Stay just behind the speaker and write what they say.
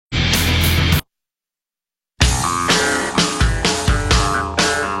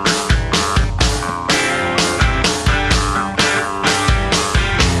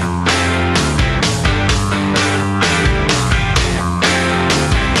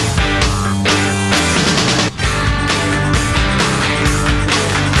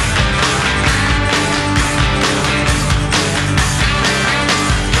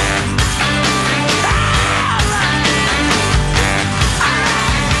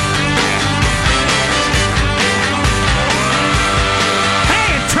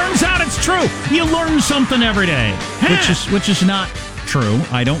true. You learn something every day, which is not true.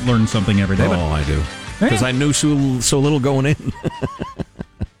 I don't learn something every day. Oh, I do. Because I knew so little going in.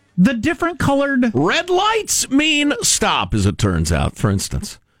 The different colored... Red lights mean stop, as it turns out, for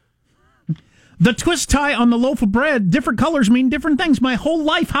instance. The twist tie on the loaf of bread, different colors mean different things. My whole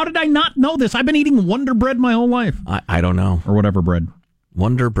life, how did I not know this? I've been eating Wonder Bread my whole life. I don't know. Or whatever bread.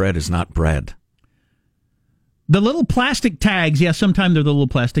 Wonder Bread is not bread. The little plastic tags, yes, sometimes they're the little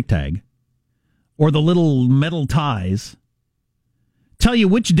plastic tag. Or the little metal ties. Tell you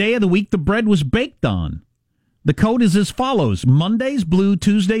which day of the week the bread was baked on. The code is as follows. Mondays, blue.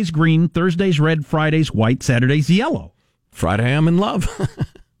 Tuesdays, green. Thursdays, red. Fridays, white. Saturdays, yellow. Friday, I'm in love.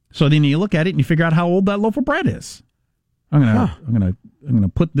 So then you look at it and you figure out how old that loaf of bread is. I'm gonna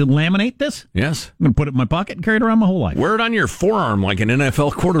laminate this. Yes. I'm gonna put it in my pocket and carry it around my whole life. Wear it on your forearm like an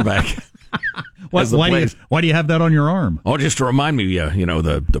NFL quarterback. Why do you have that on your arm? Oh, just to remind me,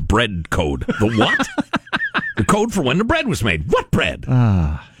 the bread code. The what? The code for when the bread was made. What bread?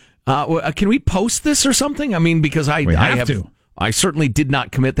 Can we post this or something? I mean, because I have to. I certainly did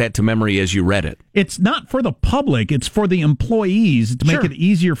not commit that to memory as you read it. It's not for the public. It's for the employees to make it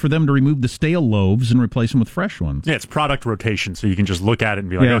easier for them to remove the stale loaves and replace them with fresh ones. Yeah, it's product rotation, so you can just look at it and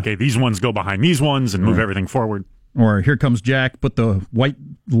be like, okay, these ones go behind these ones and move everything forward. Or here comes Jack, put the white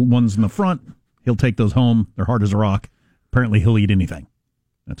ones in the front. He'll take those home. They're hard as a rock. Apparently he'll eat anything.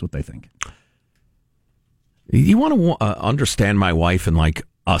 That's what they think. You want to understand my wife in like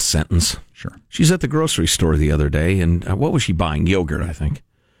a sentence? Sure. She's at the grocery store the other day, and what was she buying? Yogurt, I think.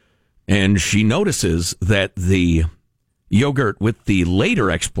 And she notices that the yogurt with the later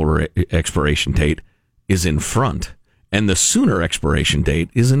expiration date is in front, and the sooner expiration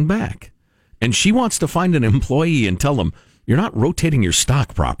date is in back. And she wants to find an employee and tell them, you're not rotating your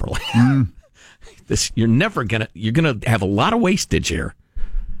stock properly. You're going to have a lot of wastage here.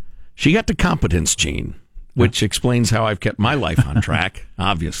 She got the competence gene, which explains how I've kept my life on track,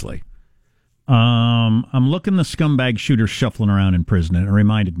 obviously. I'm looking the scumbag shooter shuffling around in prison, and it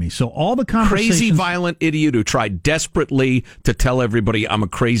reminded me. So all the conversations... Crazy, violent idiot who tried desperately to tell everybody I'm a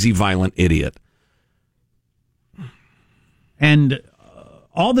crazy, violent idiot. And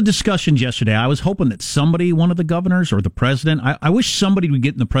all the discussions yesterday, I was hoping that somebody, one of the governors or the president, I wish somebody would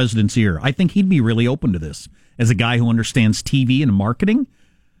get in the president's ear. I think he'd be really open to this as a guy who understands TV and marketing.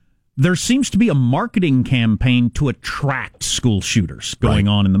 There seems to be a marketing campaign to attract school shooters going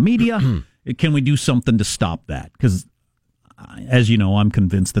on in the media. Can we do something to stop that? Because, as you know, I'm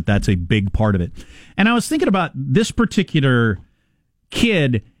convinced that that's a big part of it. And I was thinking about this particular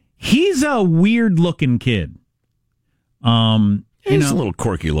kid. He's a weird-looking kid. He's a little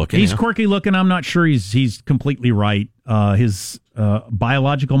quirky looking. He's quirky looking. I'm not sure he's completely right. His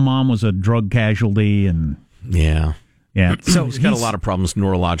biological mom was a drug casualty, and yeah. So he's got a lot of problems,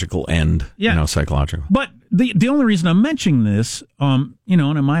 neurological and psychological. But the only reason I'm mentioning this, and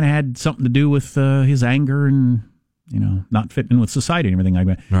it might have had something to do with his anger and not fitting in with society and everything like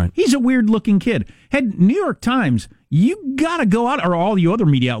that. Right. He's a weird looking kid. Had New York Times, you got to go out, or all you other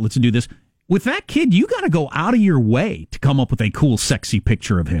media outlets to do this. With that kid, you got to go out of your way to come up with a cool, sexy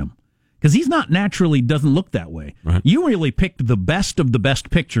picture of him. Because he's not doesn't look that way. Right. You really picked the best of the best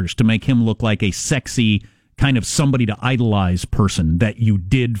pictures to make him look like a sexy, kind of somebody to idolize person that you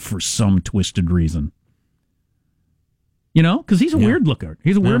did for some twisted reason. Because he's a weird looker.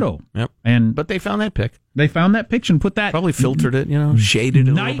 He's a weirdo. Yep. But they found that pic. They found that picture and put that... Probably filtered it, shaded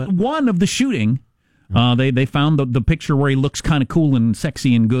it a little bit. Night one of the shooting... They found the picture where he looks kind of cool and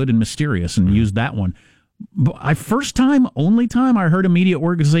sexy and good and mysterious and used that one. But only time I heard a media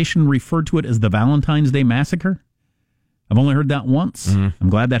organization refer to it as the Valentine's Day Massacre. I've only heard that once. I'm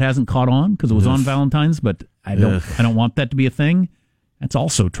glad that hasn't caught on because it was on Valentine's, but I don't want that to be a thing. That's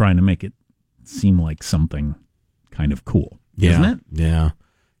also trying to make it seem like something kind of cool, isn't it? Yeah.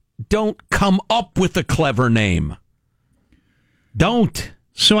 Don't come up with a clever name. Don't.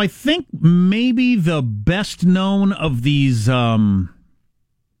 So I think maybe the best known of these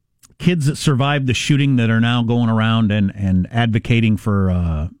kids that survived the shooting that are now going around and advocating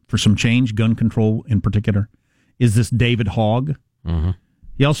for some change, gun control in particular, is this David Hogg. Mm-hmm.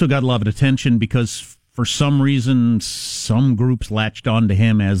 He also got a lot of attention because for some reason some groups latched onto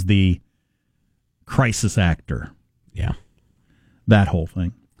him as the crisis actor. Yeah. That whole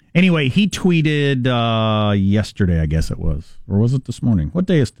thing. Anyway, he tweeted yesterday, I guess it was. Or was it this morning? What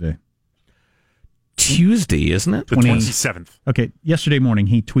day is today? Tuesday, isn't it? The 27th. Okay, yesterday morning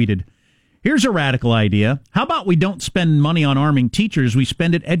he tweeted, "Here's a radical idea. How about we don't spend money on arming teachers, we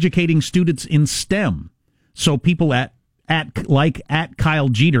spend it educating students in STEM. So people at Kyle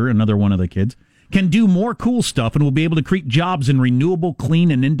Jeter, another one of the kids, can do more cool stuff and will be able to create jobs in renewable,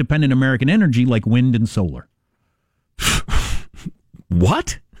 clean, and independent American energy like wind and solar.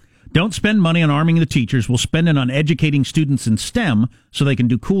 What? Don't spend money on arming the teachers. We'll spend it on educating students in STEM so they can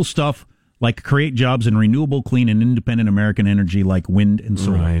do cool stuff like create jobs in renewable, clean, and independent American energy like wind and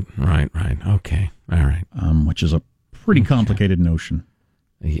solar. Right. Okay. All right. Which is a pretty complicated notion.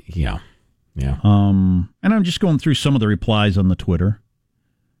 Yeah. And I'm just going through some of the replies on the Twitter.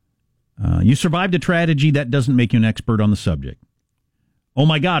 You survived a tragedy. That doesn't make you an expert on the subject. Oh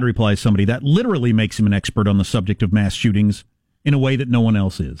my God, replies somebody. That literally makes him an expert on the subject of mass shootings in a way that no one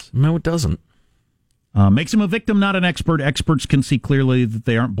else is. No, it doesn't. Makes him a victim, not an expert. Experts can see clearly that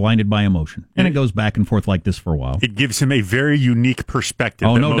they aren't blinded by emotion. And it goes back and forth like this for a while. It gives him a very unique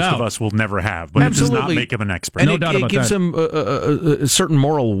perspective that most of us will never have, but Absolutely. It does not make him an expert. And no doubt about it gives him a certain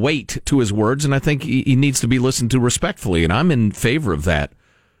moral weight to his words, and I think he needs to be listened to respectfully, and I'm in favor of that.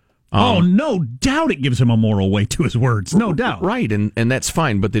 No doubt it gives him a moral weight to his words. No doubt. Right, and that's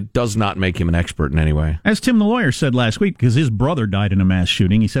fine, but it does not make him an expert in any way. As Tim the lawyer said last week, because his brother died in a mass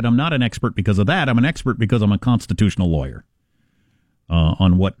shooting, he said, I'm not an expert because of that. I'm an expert because I'm a constitutional lawyer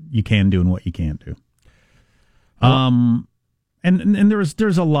on what you can do and what you can't do. And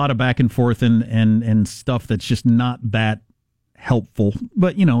there's a lot of back and forth and stuff that's just not that helpful.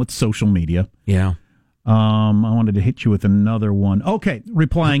 But, it's social media. Yeah. I wanted to hit you with another one. Okay,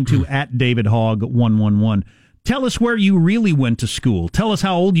 replying to @DavidHogg111. Tell us where you really went to school. Tell us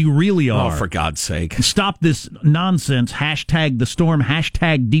how old you really are. Oh, for God's sake. Stop this nonsense. Hashtag the storm.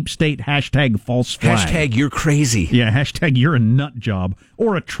 Hashtag deep state. Hashtag false flag. Hashtag you're crazy. Yeah, hashtag you're a nut job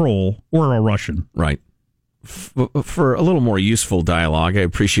or a troll or a Russian. Right. For a little more useful dialogue, I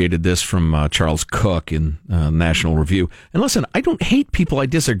appreciated this from Charles Cook in National Review. And listen, I don't hate people I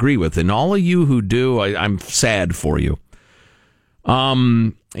disagree with, and all of you who do, I'm sad for you.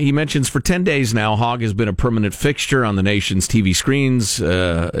 He mentions for 10 days now, Hogg has been a permanent fixture on the nation's TV screens,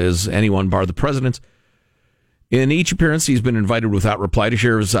 as anyone bar the president's. In each appearance, he's been invited without reply to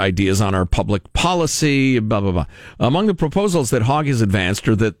share his ideas on our public policy, blah, blah, blah. Among the proposals that Hogg has advanced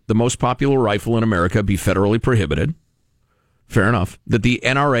are that the most popular rifle in America be federally prohibited. Fair enough. That the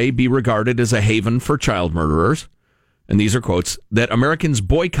NRA be regarded as a haven for child murderers. And these are quotes. That Americans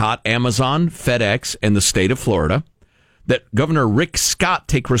boycott Amazon, FedEx, and the state of Florida. That Governor Rick Scott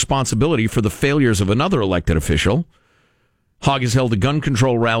take responsibility for the failures of another elected official. Hogg has held a gun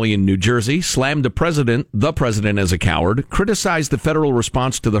control rally in New Jersey, slammed the president as a coward, criticized the federal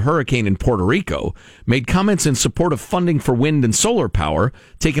response to the hurricane in Puerto Rico, made comments in support of funding for wind and solar power,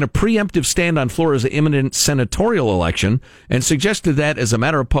 taken a preemptive stand on Florida's imminent senatorial election, and suggested that, as a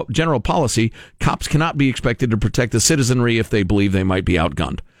matter of general policy, cops cannot be expected to protect the citizenry if they believe they might be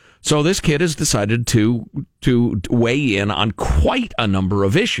outgunned. So this kid has decided to weigh in on quite a number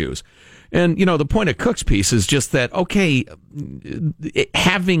of issues. And, the point of Cook's piece is just that, okay,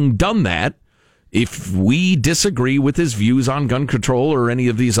 having done that, if we disagree with his views on gun control or any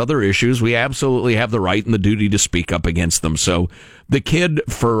of these other issues, we absolutely have the right and the duty to speak up against them. So the kid,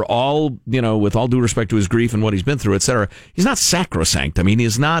 for all, with all due respect to his grief and what he's been through, et cetera, he's not sacrosanct. I mean, he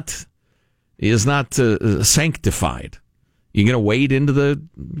is not sanctified. You're going to wade into the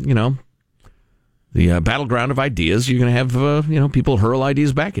battleground of ideas. You're going to have, people hurl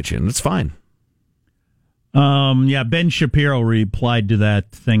ideas back at you, and it's fine. Ben Shapiro replied to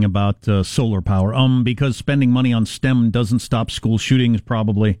that thing about solar power. Because spending money on STEM doesn't stop school shootings,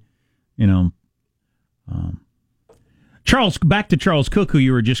 probably, back to Charles Cook, who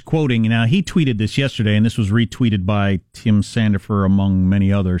you were just quoting. Now, he tweeted this yesterday, and this was retweeted by Tim Sandifer, among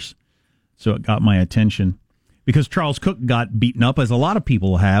many others. So it got my attention. Because Charles Cook got beaten up, as a lot of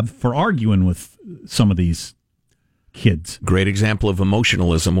people have, for arguing with some of these kids. Great example of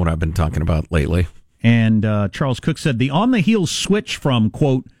emotionalism, what I've been talking about lately. And Charles Cook said, the on-the-heels switch from,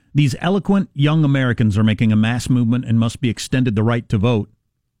 quote, these eloquent young Americans are making a mass movement and must be extended the right to vote,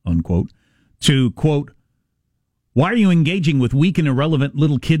 unquote, to, quote, why are you engaging with weak and irrelevant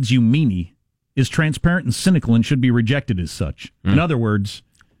little kids, you meanie, is transparent and cynical and should be rejected as such. In other words...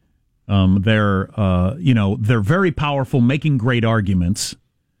 they're very powerful, making great arguments.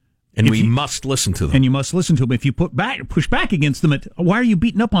 And we must listen to them. And you must listen to them. If you push back against them, why are you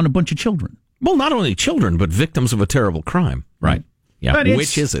beating up on a bunch of children? Well, not only children, but victims of a terrible crime. Right. Yeah. But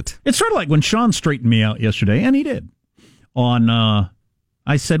which is it? It's sort of like when Sean straightened me out yesterday, and he did.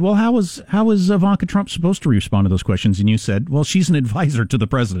 I said, well, how is Ivanka Trump supposed to respond to those questions? And you said, well, she's an advisor to the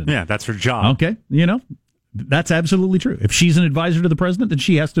president. Yeah, that's her job. Okay. That's absolutely true. If she's an advisor to the president, then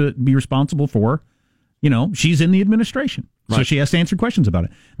she has to be responsible for, she's in the administration. Right. So she has to answer questions about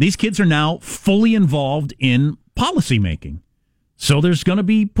it. These kids are now fully involved in policy making. So there's going to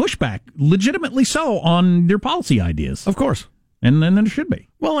be pushback, legitimately so, on their policy ideas. Of course. And then there should be.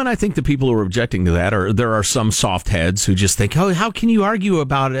 Well, and I think the people who are objecting to that there are some soft heads who just think, oh, how can you argue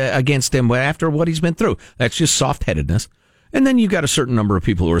about against him after what he's been through? That's just soft headedness. And then you've got a certain number of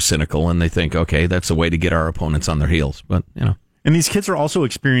people who are cynical and they think, okay, that's a way to get our opponents on their heels. But, And these kids are also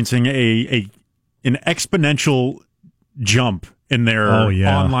experiencing an exponential jump in their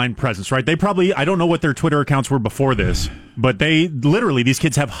online presence, right? They probably, I don't know what their Twitter accounts were before this, but these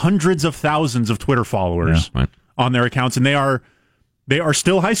kids have hundreds of thousands of Twitter followers on their accounts, and they are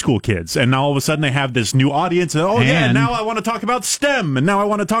still high school kids. And now all of a sudden they have this new audience, and now I want to talk about STEM, and now I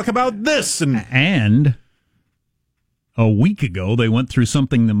want to talk about this. And a week ago, they went through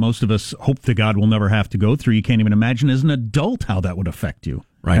something that most of us hope to God will never have to go through. You can't even imagine as an adult how that would affect you.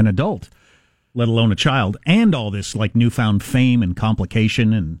 Right. An adult, let alone a child, and all this like newfound fame and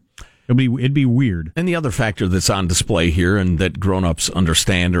complication, and it'd be weird. And the other factor that's on display here, and that grown-ups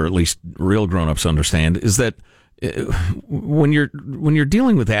understand, or at least real grown-ups understand, is that when you're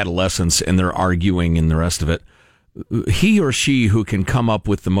dealing with adolescents and they're arguing and the rest of it, he or she who can come up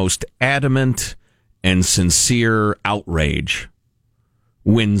with the most adamant and sincere outrage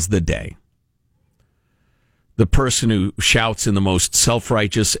wins the day. The person who shouts in the most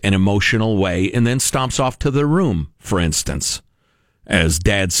self-righteous and emotional way and then stomps off to their room, for instance, as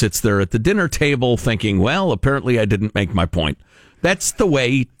dad sits there at the dinner table thinking, well, apparently I didn't make my point. That's the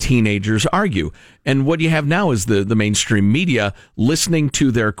way teenagers argue. And what you have now is the mainstream media listening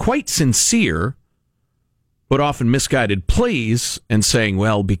to their quite sincere but often misguided pleas and saying,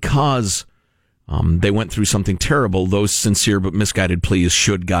 well, because they went through something terrible, those sincere but misguided pleas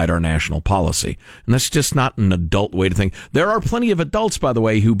should guide our national policy. And that's just not an adult way to think. There are plenty of adults, by the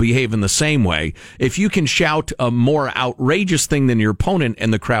way, who behave in the same way. If you can shout a more outrageous thing than your opponent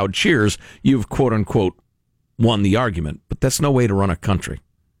and the crowd cheers, you've, quote unquote, won the argument. But that's no way to run a country.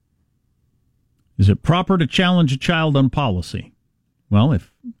 Is it proper to challenge a child on policy? Well,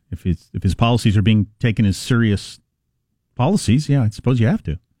 if his policies are being taken as serious policies, yeah, I suppose you have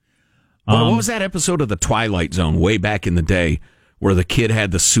to. Well, what was that episode of The Twilight Zone way back in the day where the kid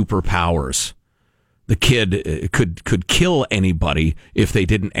had the superpowers? The kid could kill anybody if they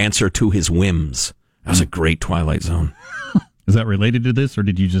didn't answer to his whims. That was a great Twilight Zone. Is that related to this, or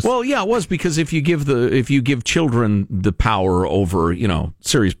did you just? Well, yeah, it was, because if you give children the power over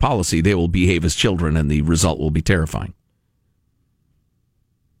serious policy, they will behave as children, and the result will be terrifying.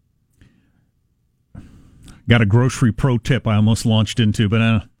 Got a grocery pro tip I almost launched into,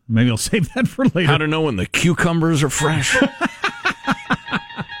 but maybe I'll save that for later. How to know when the cucumbers are fresh? Boy.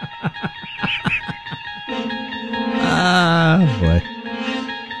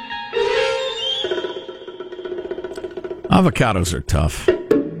 Avocados are tough. Oh,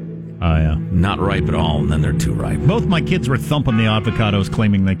 yeah. Not ripe at all, and then they're too ripe. Both my kids were thumping the avocados,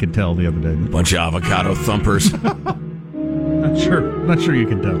 claiming they could tell the other day. Bunch of avocado thumpers. Not sure you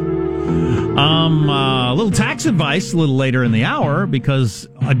can tell. A little tax advice a little later in the hour, because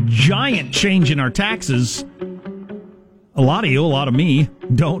a giant change in our taxes. A lot of me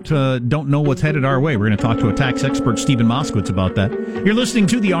don't know what's headed our way. We're going to talk to a tax expert, Stephen Moskowitz, about that. You're listening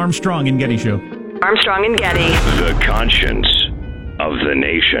to the Armstrong and Getty Show. Armstrong and Getty. The conscience of the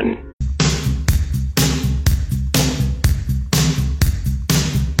nation.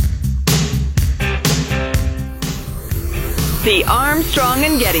 The Armstrong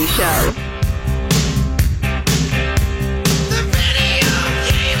and Getty Show.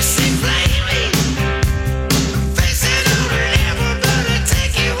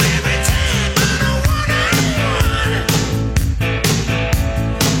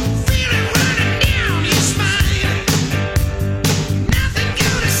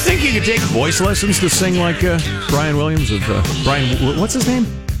 You could take voice lessons to sing like Brian Williams of Brian. What's his name?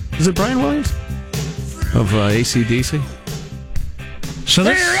 Is it Brian Williams of AC/DC? So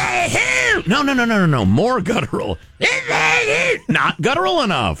that's No. More guttural. Not guttural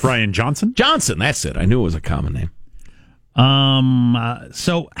enough. Brian Johnson. That's it. I knew it was a common name.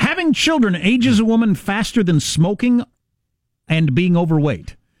 So having children ages a woman faster than smoking and being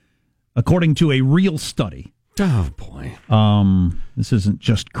overweight, according to a real study. Oh, boy. This isn't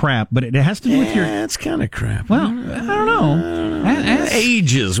just crap, but it has to do with your... It's kind of crap. Well, I don't know.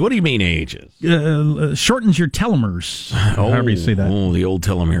 Ages. What do you mean ages? Shortens your telomeres, however you say that. Oh, the old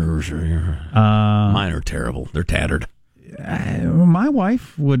telomeres. Mine are terrible. They're tattered. My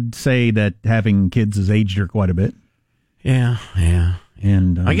wife would say that having kids has aged her quite a bit. Yeah.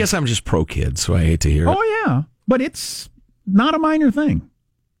 And I guess I'm just pro-kids, so I hate to hear it. Oh, yeah. But it's not a minor thing,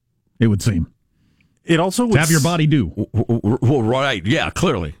 it would seem. It also would have your body do. Well, right. Yeah,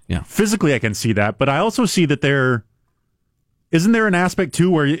 clearly. Yeah. Physically, I can see that, but I also see that they're isn't there an aspect too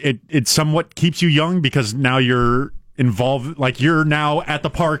where it somewhat keeps you young because now you're involved, like you're now at the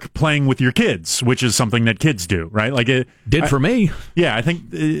park playing with your kids, which is something that kids do, right? Like it did for me. Yeah, I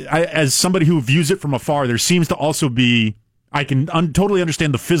think as somebody who views it from afar, there seems to also be, I can totally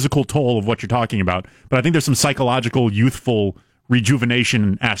understand the physical toll of what you're talking about, but I think there's some psychological, youthful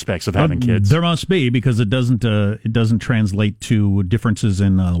rejuvenation aspects of having kids. There must be, because it doesn't translate to differences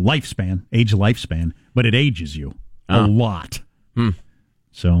in age lifespan, but it ages you a lot.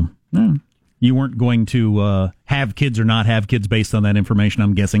 So you weren't going to have kids or not have kids based on that information,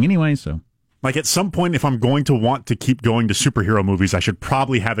 I'm guessing anyway. So, like at some point, if I'm going to want to keep going to superhero movies, I should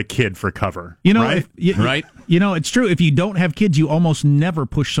probably have a kid for cover. You know, right? Right. You know, it's true. If you don't have kids, you almost never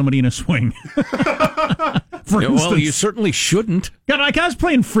push somebody in a swing. For instance, well, you certainly shouldn't. God, like I was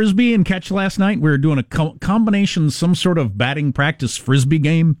playing frisbee and catch last night. We were doing a combination, some sort of batting practice frisbee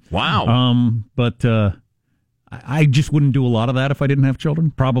game. Wow. But I just wouldn't do a lot of that if I didn't have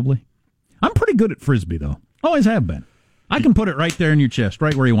children. Probably. I'm pretty good at frisbee, though. Always have been. I can put it right there in your chest,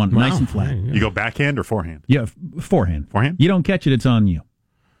 right where you want it, nice and flat. You go backhand or forehand? Yeah, forehand. Forehand? You don't catch it, it's on you.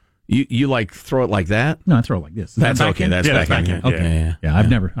 You like throw it like that? No, I throw it like this. That's okay. That's backhand. Okay. Yeah, I've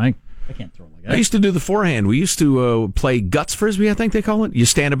never. I can't throw it like that. I used to do the forehand. We used to play guts frisbee, I think they call it. You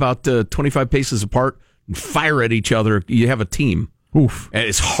stand about 25 paces apart and fire at each other. You have a team. Oof.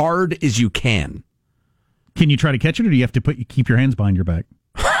 As hard as you can. Can you try to catch it, or do you have to keep your hands behind your back?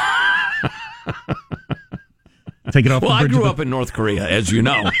 Take it off. Well, I grew up in North Korea, as you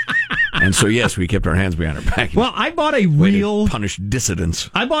know. And so, yes, we kept our hands behind our back. Well, I bought a real... punish dissidents.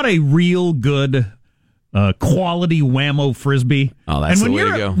 I bought a real good quality whammo frisbee. Oh, that's the way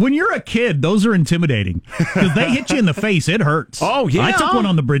to go. When you're a kid, those are intimidating. Because they hit you in the face. It hurts. Oh, yeah. I took one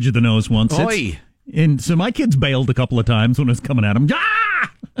on the bridge of the nose once. And so my kids bailed a couple of times when it was coming at them.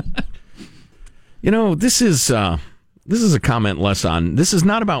 Ah! You know, this is a comment less on... This is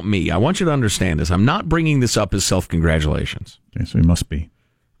not about me. I want you to understand this. I'm not bringing this up as self-congratulations. Okay, so it must be.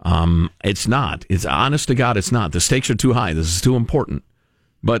 It's not. It's honest to God, it's not. The stakes are too high. This is too important.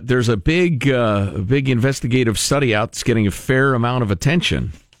 But there's a big investigative study out that's getting a fair amount of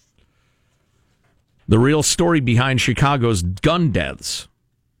attention. The real story behind Chicago's gun deaths.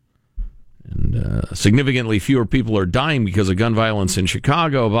 And significantly fewer people are dying because of gun violence in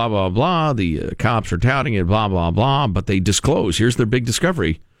Chicago, blah, blah, blah. The cops are touting it, blah, blah, blah. But they disclose. Here's their big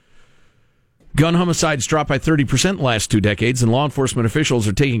discovery. Gun homicides dropped by 30% in the last 2 decades, and law enforcement officials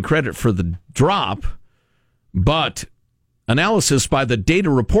are taking credit for the drop. But analysis by the Data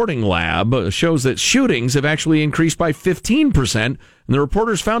Reporting Lab shows that shootings have actually increased by 15%, and the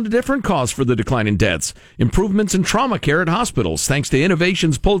reporters found a different cause for the decline in deaths: improvements in trauma care at hospitals, thanks to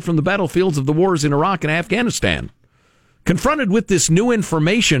innovations pulled from the battlefields of the wars in Iraq and Afghanistan. Confronted with this new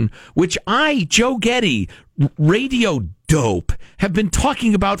information, which I, Joe Getty, radio dope, have been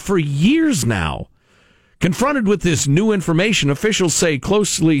talking about for years now. Confronted with this new information, officials say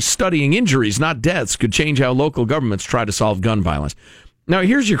closely studying injuries, not deaths, could change how local governments try to solve gun violence. Now,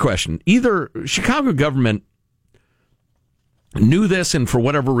 here's your question. Either Chicago government knew this and for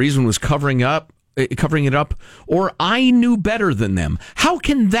whatever reason was covering it up, or I knew better than them. How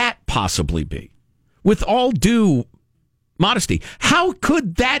can that possibly be? With all due modesty, how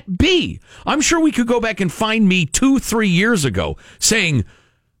could that be? I'm sure we could go back and find me 2-3 years ago saying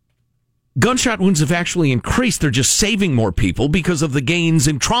gunshot wounds have actually increased. They're just saving more people because of the gains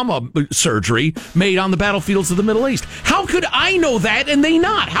in trauma surgery made on the battlefields of the Middle East. How could I know that and they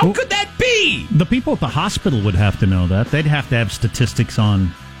not? How could that be? The people at the hospital would have to know that. They'd have to have statistics on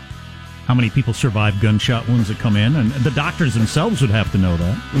how many people survive gunshot wounds that come in, and the doctors themselves would have to know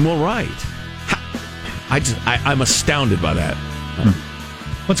that. Well, right. I'm astounded by that.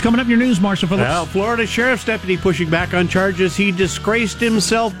 What's coming up in your news, Marshall Phillips? Well, Florida Sheriff's deputy pushing back on charges he disgraced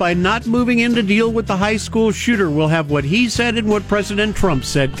himself by not moving in to deal with the high school shooter. We'll have what he said and what President Trump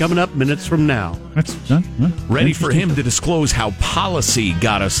said coming up minutes from now. That's ready for him to disclose how policy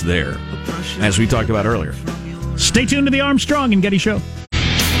got us there, as we talked about earlier. Stay tuned to the Armstrong and Getty Show.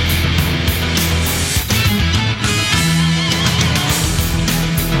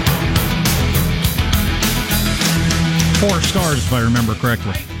 4 stars, if I remember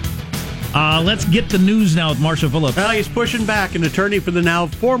correctly. Let's get the news now with Marshall Phillips. Well, he's pushing back. An attorney for the now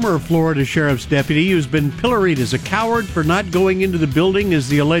former Florida Sheriff's deputy, who's been pilloried as a coward for not going into the building as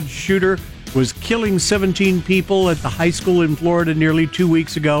the alleged shooter was killing 17 people at the high school in Florida nearly 2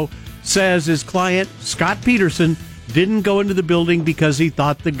 weeks ago, says his client, Scott Peterson, didn't go into the building because he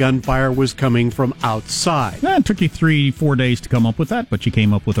thought the gunfire was coming from outside. It took you 3-4 days to come up with that, but you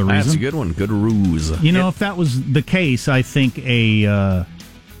came up with a reason. That's a good one. Good ruse. You know, if that was the case, I think a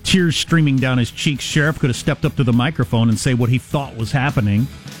tears streaming down his cheeks, sheriff could have stepped up to the microphone and say what he thought was happening,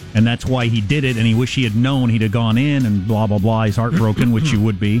 and that's why he did it, and he wished he had known. He'd have gone in and blah, blah, blah. He's heartbroken, which you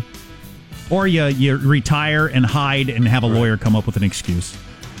would be. Or you retire and hide and have a lawyer come up with an excuse.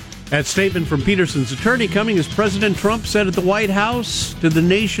 That statement from Peterson's attorney coming as President Trump said at the White House to the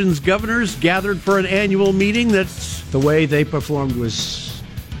nation's governors gathered for an annual meeting that the way they performed was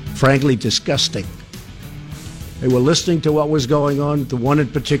frankly disgusting. They were listening to what was going on. The one in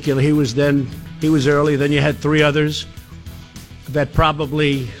particular, he was early. Then you had three others that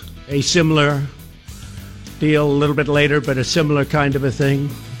probably a similar deal a little bit later, but a similar kind of a thing.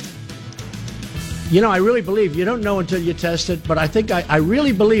 I really believe, you don't know until you test it, but I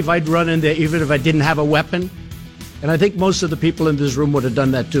really believe I'd run in there even if I didn't have a weapon. And I think most of the people in this room would have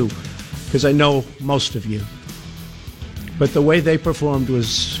done that too, because I know most of you. But the way they performed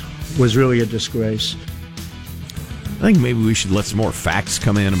was really a disgrace. I think maybe we should let some more facts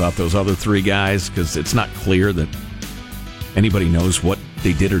come in about those other three guys, because it's not clear that anybody knows what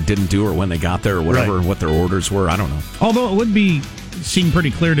they did or didn't do or when they got there or whatever, right. What their orders were. I don't know. Although it would seem pretty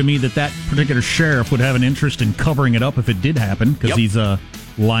clear to me that particular sheriff would have an interest in covering it up if it did happen, because he's a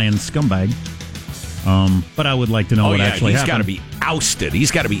lying scumbag. But I would like to know what actually happened. He's got to be ousted. He's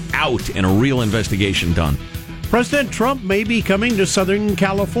got to be out and a real investigation done. President Trump may be coming to Southern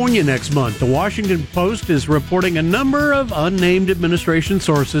California next month. The Washington Post is reporting a number of unnamed administration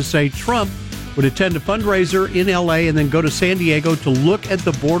sources say Trump would attend a fundraiser in L.A. and then go to San Diego to look at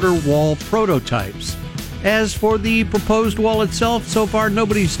the border wall prototypes. As for the proposed wall itself, so far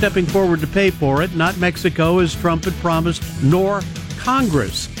nobody's stepping forward to pay for it, not Mexico as Trump had promised, nor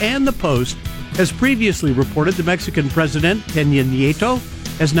Congress. And the Post has previously reported the Mexican president, Peña Nieto,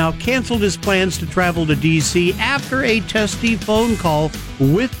 has now canceled his plans to travel to D.C. after a testy phone call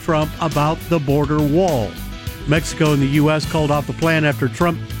with Trump about the border wall. Mexico and the U.S. called off the plan after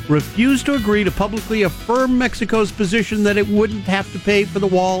Trump refused to agree to publicly affirm Mexico's position that it wouldn't have to pay for the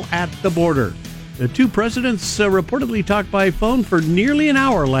wall at the border. The two presidents reportedly talked by phone for nearly an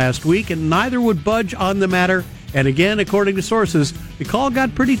hour last week, and neither would budge on the matter. And again, according to sources, the call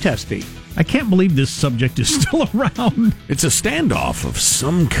got pretty testy. I can't believe this subject is still around. It's a standoff of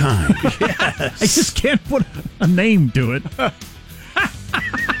some kind. Yes. I just can't put a name to it.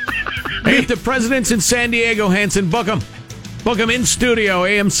 Hey, if the president's in San Diego, Hanson, book him. Book him in studio,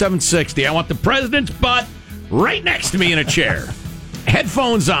 AM 760. I want the president's butt right next to me in a chair.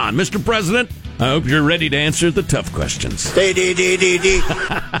 Headphones on, Mr. President. I hope you're ready to answer the tough questions.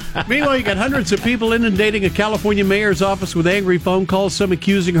 Meanwhile, you got hundreds of people inundating a California mayor's office with angry phone calls, some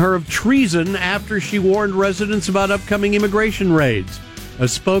accusing her of treason after she warned residents about upcoming immigration raids. A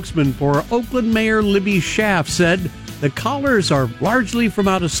spokesman for Oakland Mayor Libby Schaaf said the callers are largely from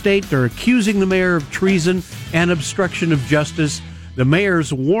out of state. They're accusing the mayor of treason and obstruction of justice. The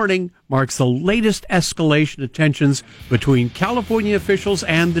mayor's warning marks the latest escalation of tensions between California officials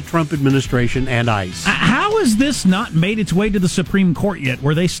and the Trump administration and ICE. How has this not made its way to the Supreme Court yet,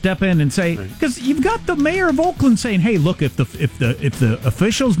 where they step in and say, because you've got the mayor of Oakland saying, "Hey, look, if the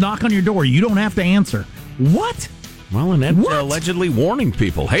officials knock on your door, you don't have to answer." What? Well, and then allegedly warning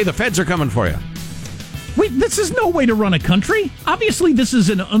people, "Hey, the feds are coming for you." Wait, this is no way to run a country. Obviously, this is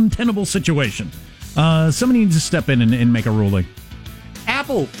an untenable situation. Somebody needs to step in and make a ruling.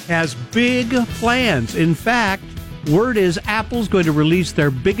 Apple has big plans. In fact, word is Apple's going to release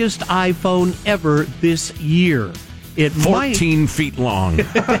their biggest iPhone ever this year. It 14 feet long.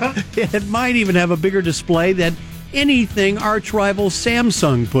 It might even have a bigger display than anything arch rival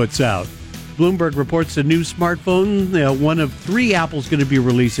Samsung puts out. Bloomberg reports a new smartphone, one of three Apple's going to be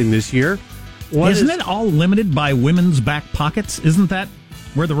releasing this year. Isn't it all limited by women's back pockets? Isn't that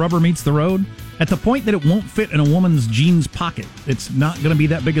where the rubber meets the road? At the point that it won't fit in a woman's jeans pocket, it's not going to be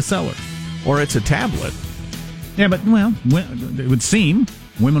that big a seller. Or it's a tablet. Yeah, but, well, it would seem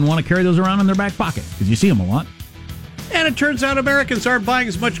women want to carry those around in their back pocket because you see them a lot. And it turns out Americans aren't buying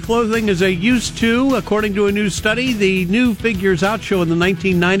as much clothing as they used to. According to a new study, the new figures out show in the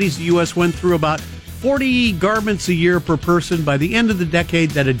 1990s, the U.S. went through about 40 garments a year per person. By the end of the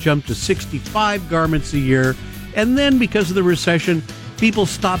decade, that had jumped to 65 garments a year. And then, because of the recession, people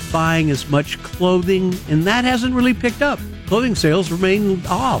stopped buying as much clothing, and that hasn't really picked up. Clothing sales remain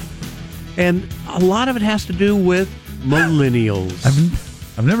off. And a lot of it has to do with millennials.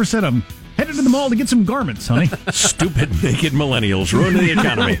 I've never said I'm headed to the mall to get some garments, honey. Stupid naked millennials ruining the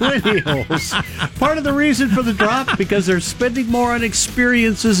economy. Millennials. Part of the reason for the drop, because they're spending more on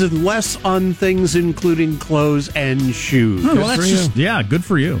experiences and less on things including clothes and shoes. Oh, well, good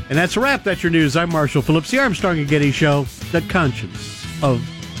for you. And that's a wrap. That's your news. I'm Marshall Phillips, the Armstrong and Getty Show, the conscience of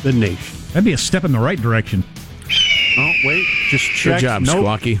the nation. That'd be a step in the right direction. Oh, wait. Just check. Good job,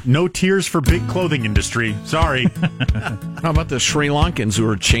 Squawky. No tears for big clothing industry. Sorry. How about the Sri Lankans who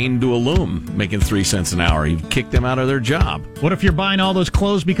are chained to a loom making 3 cents an hour? You kicked them out of their job. What if you're buying all those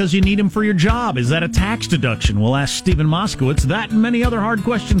clothes because you need them for your job? Is that a tax deduction? We'll ask Stephen Moskowitz that and many other hard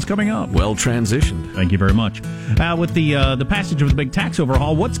questions coming up. Well transitioned. Thank you very much. With the passage of the big tax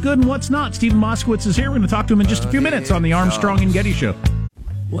overhaul, what's good and what's not? Stephen Moskowitz is here. We're going to talk to him in just a few minutes on the Armstrong and Getty Show.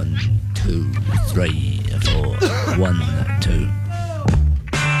 1, 2, 3, 4. 1, 2.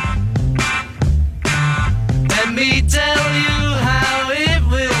 Let me tell you how it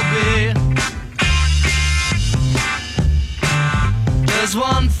will be. Just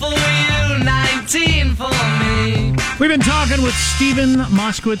 1 for you, 19 for me. We've been talking with Stephen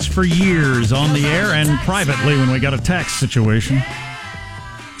Moskowitz for years on the air and privately when we got a tax situation.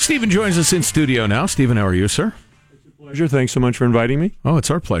 Stephen joins us in studio now. Stephen, how are you, sir? Pleasure. Thanks so much for inviting me. Oh, it's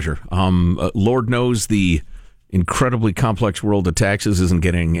our pleasure. Lord knows the incredibly complex world of taxes isn't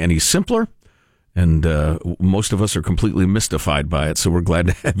getting any simpler, and most of us are completely mystified by it, so we're glad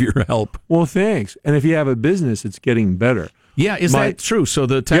to have your help. Well, thanks. And if you have a business, it's getting better. Yeah, is that true? So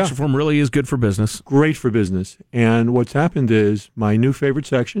the tax reform really is good for business? Great for business. And what's happened is my new favorite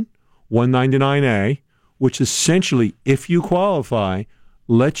section, 199A, which essentially, if you qualify,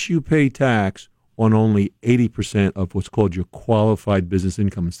 lets you pay tax on only 80% of what's called your qualified business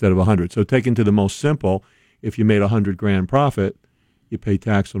income instead of 100. So taken to the most simple, if you made $100,000 profit, you pay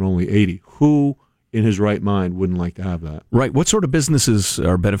tax on only 80. Who in his right mind wouldn't like to have that? Right. What sort of businesses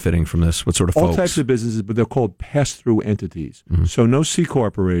are benefiting from this? What sort of folks? All types of businesses, but they're called pass-through entities. Mm-hmm. So no C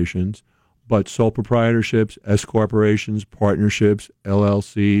corporations, but sole proprietorships, S corporations, partnerships,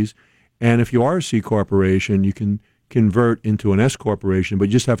 LLCs. And if you are a C corporation, you can convert into an S corporation, but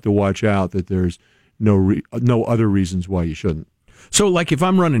you just have to watch out that there's no other reasons why you shouldn't. So, like, if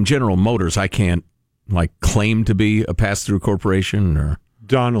I'm running General Motors, I can't claim to be a pass-through corporation, or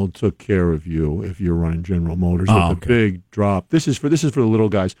Donald took care of you if you're running General Motors with a big drop. This is for the little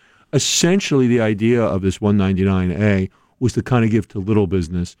guys. Essentially, the idea of this 199A was to kind of give to little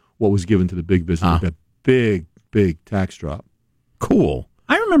business what was given to the big business, like a big tax drop. Cool.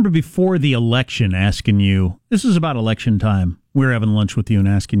 I remember before the election asking you, this is about election time, we were having lunch with you and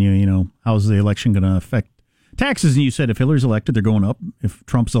asking you, how's the election going to affect taxes? And you said if Hillary's elected, they're going up. If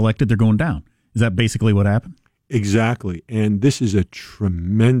Trump's elected, they're going down. Is that basically what happened? Exactly. And this is a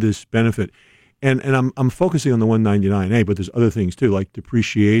tremendous benefit. And I'm focusing on the 199A, but there's other things too, like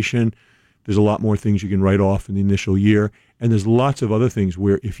depreciation. There's a lot more things you can write off in the initial year. And there's lots of other things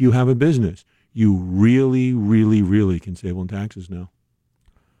where if you have a business, you really, really, really can save on taxes now.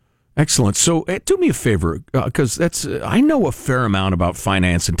 Excellent. So do me a favor, because I know a fair amount about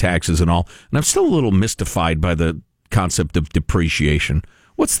finance and taxes and all, and I'm still a little mystified by the concept of depreciation.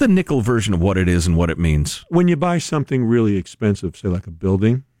 What's the nickel version of what it is and what it means? When you buy something really expensive, say like a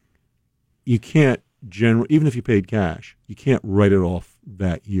building, you can't even if you paid cash, you can't write it off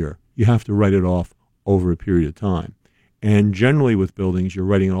that year. You have to write it off over a period of time. And generally with buildings, you're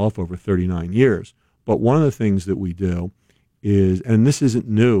writing it off over 39 years. But one of the things that we do is, and this isn't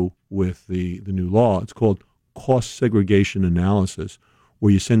new with the new law, it's called cost segregation analysis,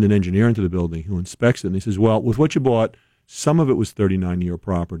 where you send an engineer into the building who inspects it, and he says, well, with what you bought, some of it was 39-year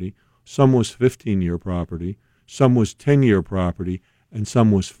property, some was 15-year property, some was 10-year property, and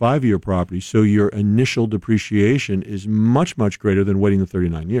some was 5-year property. So your initial depreciation is much, much greater than waiting the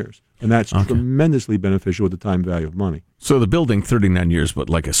 39 years. And that's tremendously beneficial with the time value of money. So the building, 39 years, but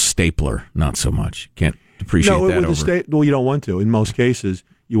like a stapler, not so much. You can't depreciate that over. Well, you don't want to. In most cases,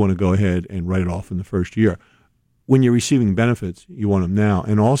 you want to go ahead and write it off in the first year. When you're receiving benefits, you want them now.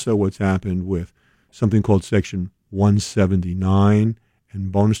 And also what's happened with something called Section 179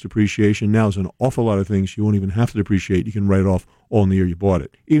 and bonus depreciation. Now is an awful lot of things you won't even have to depreciate. You can write it off all in the year you bought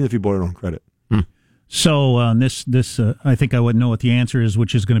it, even if you bought it on credit. So this I think I would know what the answer is,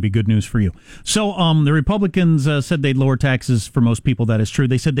 which is going to be good news for you. So the Republicans said they'd lower taxes for most people. That is true.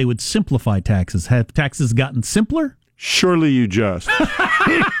 They said they would simplify taxes. Have taxes gotten simpler? Surely you just.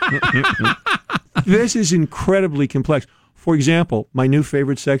 This is incredibly complex. For example, my new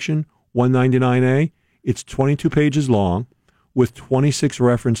favorite section, 199A, it's 22 pages long with 26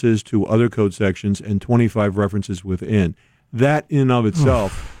 references to other code sections and 25 references within. That in and of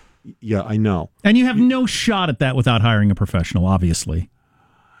itself... Yeah, I know. And you have no shot at that without hiring a professional, obviously.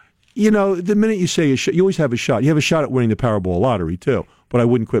 The minute you say you always have a shot. You have a shot at winning the Powerball lottery, too. But I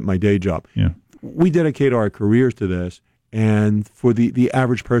wouldn't quit my day job. Yeah. We dedicate our careers to this. And for the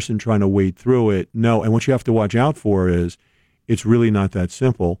average person trying to wade through it, no. And what you have to watch out for is it's really not that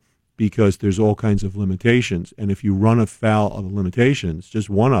simple because there's all kinds of limitations. And if you run afoul of the limitations, just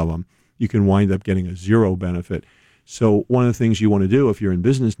one of them, you can wind up getting a zero benefit. So one of the things you want to do if you're in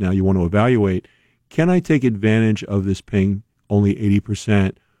business now, you want to evaluate, can I take advantage of this paying only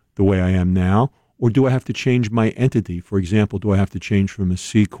 80% the way I am now? Or do I have to change my entity? For example, do I have to change from a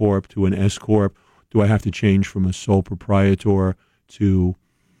C Corp to an S Corp? Do I have to change from a sole proprietor to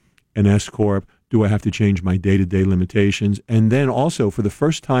an S Corp? Do I have to change my day-to-day limitations? And then also, for the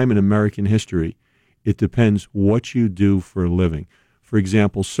first time in American history, it depends what you do for a living. For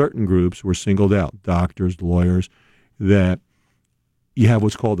example, certain groups were singled out, doctors, lawyers, that you have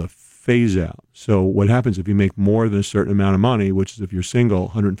what's called a phase-out. So what happens if you make more than a certain amount of money, which is if you're single,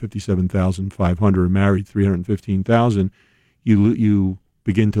 $157,500, or married, $315,000, you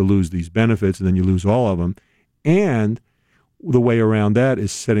begin to lose these benefits, and then you lose all of them. And the way around that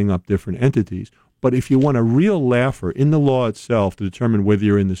is setting up different entities. But if you want a real laugher in the law itself to determine whether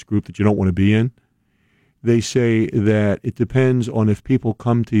you're in this group that you don't want to be in, they say that it depends on if people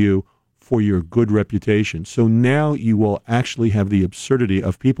come to you for your good reputation. So now you will actually have the absurdity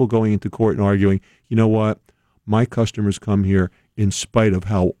of people going into court and arguing, you know what, my customers come here in spite of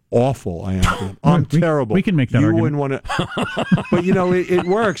how awful I am to them. I'm terrible. We can make that argument. Wouldn't want to, but it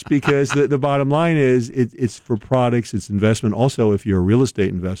works because the bottom line is it's for products, it's investment. Also, if you're a real estate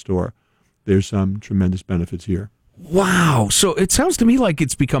investor, there's some tremendous benefits here. Wow. So it sounds to me like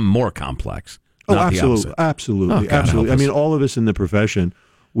it's become more complex. Oh, absolutely. Absolutely. Oh, absolutely. I mean, all of us in the profession,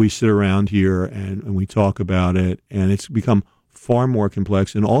 we sit around here and we talk about it, and it's become far more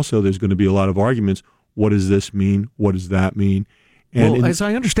complex. And also, there's going to be a lot of arguments. What does this mean? What does that mean? And as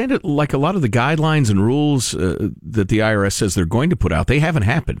I understand it, like a lot of the guidelines and rules that the IRS says they're going to put out, they haven't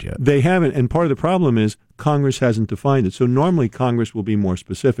happened yet. They haven't, and part of the problem is Congress hasn't defined it. So normally Congress will be more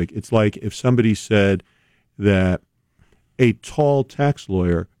specific. It's like if somebody said that a tall tax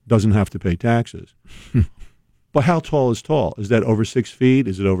lawyer doesn't have to pay taxes. But how tall is tall? Is that over 6 feet?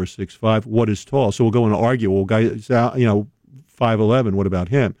 Is it over 6'5"? What is tall? So we'll go and argue. Well, guy's 5'11". What about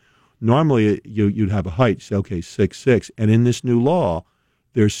him? Normally, you'd have a height. You say, okay, 6'6". And in this new law,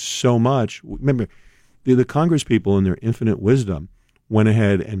 there's so much. Remember, the Congress people, in their infinite wisdom, went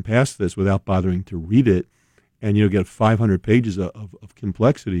ahead and passed this without bothering to read it, and you get 500 pages of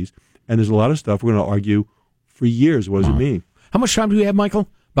complexities. And there's a lot of stuff we're going to argue for years. What does it mean? How much time do we have, Michael?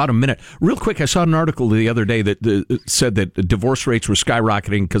 About a minute. Real quick, I saw an article the other day that said that divorce rates were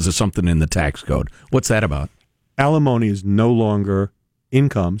skyrocketing because of something in the tax code. What's that about? Alimony is no longer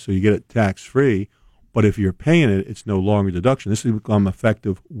income, so you get it tax-free, but if you're paying it, it's no longer deduction. This will become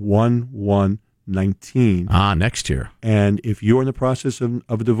effective 1/1/19. Next year. And if you're in the process of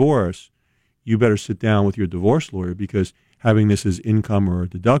a divorce, you better sit down with your divorce lawyer, because having this as income or a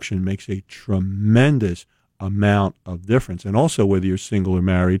deduction makes a tremendous amount of difference. And also, whether you're single or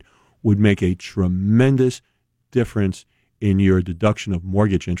married, would make a tremendous difference in your deduction of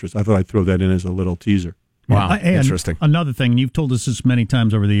mortgage interest. I thought I'd throw that in as a little teaser. Wow, interesting. Another thing, you've told us this many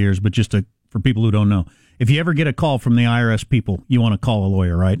times over the years, but just for people who don't know, if you ever get a call from the IRS people, you want to call a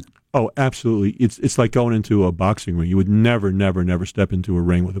lawyer, right? Oh, absolutely. It's like going into a boxing ring. You would never step into a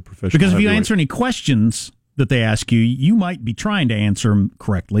ring with a professional. Because if you answer any questions that they ask you, you might be trying to answer them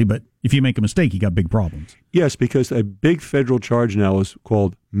correctly, but if you make a mistake, you got big problems. Yes, because a big federal charge now is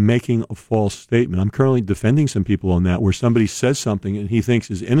called making a false statement. I'm currently defending some people on that, where somebody says something and he thinks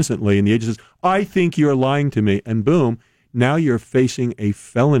is innocently, and the agent says, I think you're lying to me, and boom, now you're facing a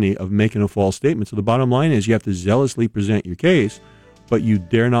felony of making a false statement. So the bottom line is you have to zealously present your case, but you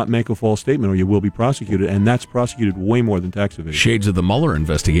dare not make a false statement or you will be prosecuted, and that's prosecuted way more than tax evasion. Shades of the Mueller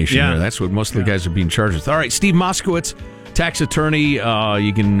investigation there. That's what most of the guys are being charged with. All right, Steve Moskowitz, tax attorney.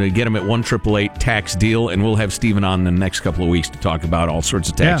 You can get him at 1-888-TAX-DEAL, and we'll have Stephen on the next couple of weeks to talk about all sorts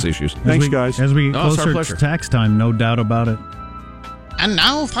of tax issues. Thanks, guys. As we get closer to tax time, no doubt about it. And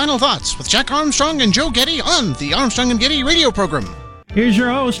now, final thoughts with Jack Armstrong and Joe Getty on the Armstrong and Getty radio program. Here's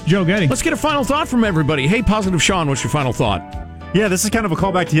your host, Joe Getty. Let's get a final thought from everybody. Hey, Positive Sean, what's your final thought? Yeah, this is kind of a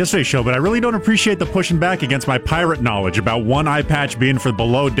callback to yesterday's show, but I really don't appreciate the pushing back against my pirate knowledge about one eye patch being for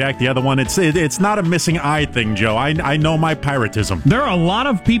below deck, the other one, it's not a missing eye thing, Joe. I know my piratism. There are a lot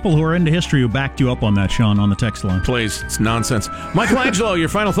of people who are into history who backed you up on that, Sean, on the text line. Please, it's nonsense. Michelangelo, your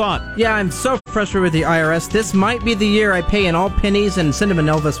final thought. Yeah, I'm so frustrated with the IRS. This might be the year I pay in all pennies and send him an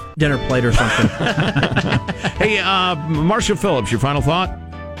Elvis dinner plate or something. Hey, Marshall Phillips, your final thought?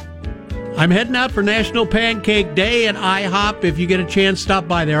 I'm heading out for National Pancake Day at IHOP. If you get a chance, stop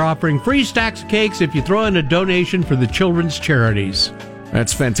by. They're offering free stacks of cakes if you throw in a donation for the children's charities.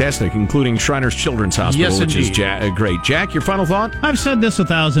 That's fantastic, including Shriners Children's Hospital, Yes, which is indeed. great. Jack, your final thought? I've said this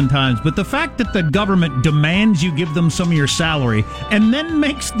 1,000 times, but the fact that the government demands you give them some of your salary and then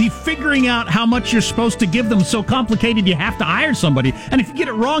makes the figuring out how much you're supposed to give them so complicated you have to hire somebody, and if you get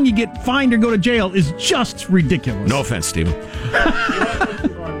it wrong, you get fined or go to jail, is just ridiculous. No offense, Stephen.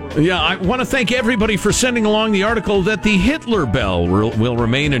 Yeah, I want to thank everybody for sending along the article that the Hitler bell will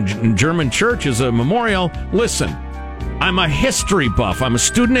remain in German church as a memorial. Listen. I'm a history buff. I'm a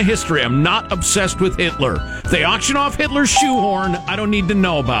student of history. I'm not obsessed with Hitler. If they auction off Hitler's shoehorn, I don't need to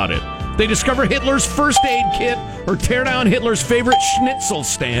know about it. They discover Hitler's first aid kit or tear down Hitler's favorite schnitzel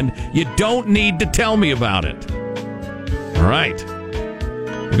stand, you don't need to tell me about it. All right.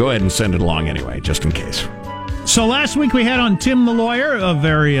 Go ahead and send it along anyway, just in case. So last week we had on Tim the Lawyer, a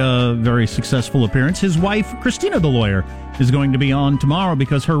very successful appearance. His wife, Christina the Lawyer, is going to be on tomorrow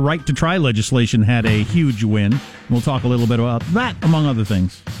because her right to try legislation had a huge win. We'll talk a little bit about that, among other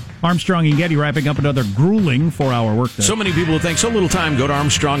things. Armstrong and Getty wrapping up another grueling 4-hour workday. So many people who think so little time. Go to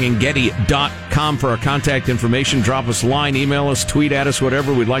ArmstrongandGetty.com for our contact information. Drop us a line, email us, tweet at us,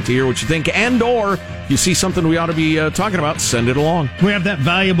 whatever. We'd like to hear what you think. And or if you see something we ought to be talking about, send it along. We have that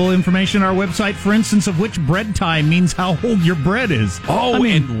valuable information on our website, for instance, of which bread time means how old your bread is. Oh,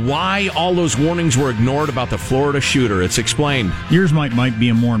 and why all those warnings were ignored about the Florida shooter. It's explained. Yours might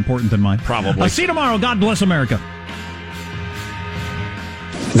be more important than mine. Probably. I'll see you tomorrow. God bless America.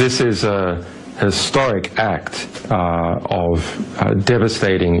 This is a historic act of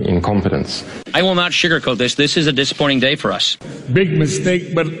devastating incompetence. I will not sugarcoat this. This is a disappointing day for us. Big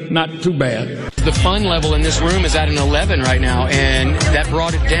mistake, but not too bad. The fun level in this room is at an 11 right now, and that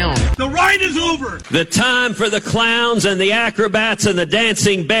brought it down. The ride is over. The time for the clowns and the acrobats and the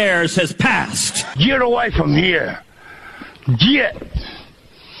dancing bears has passed. Get away from here. Get.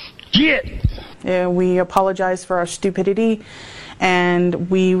 We apologize for our stupidity, and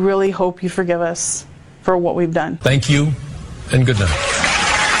we really hope you forgive us for what we've done. Thank you, and good night.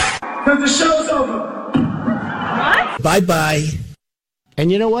 Because the show's over. What? Bye-bye.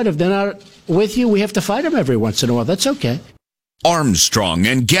 And you know what? If they're not with you, we have to fight them every once in a while. That's okay. Armstrong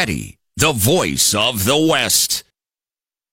and Getty, the voice of the West.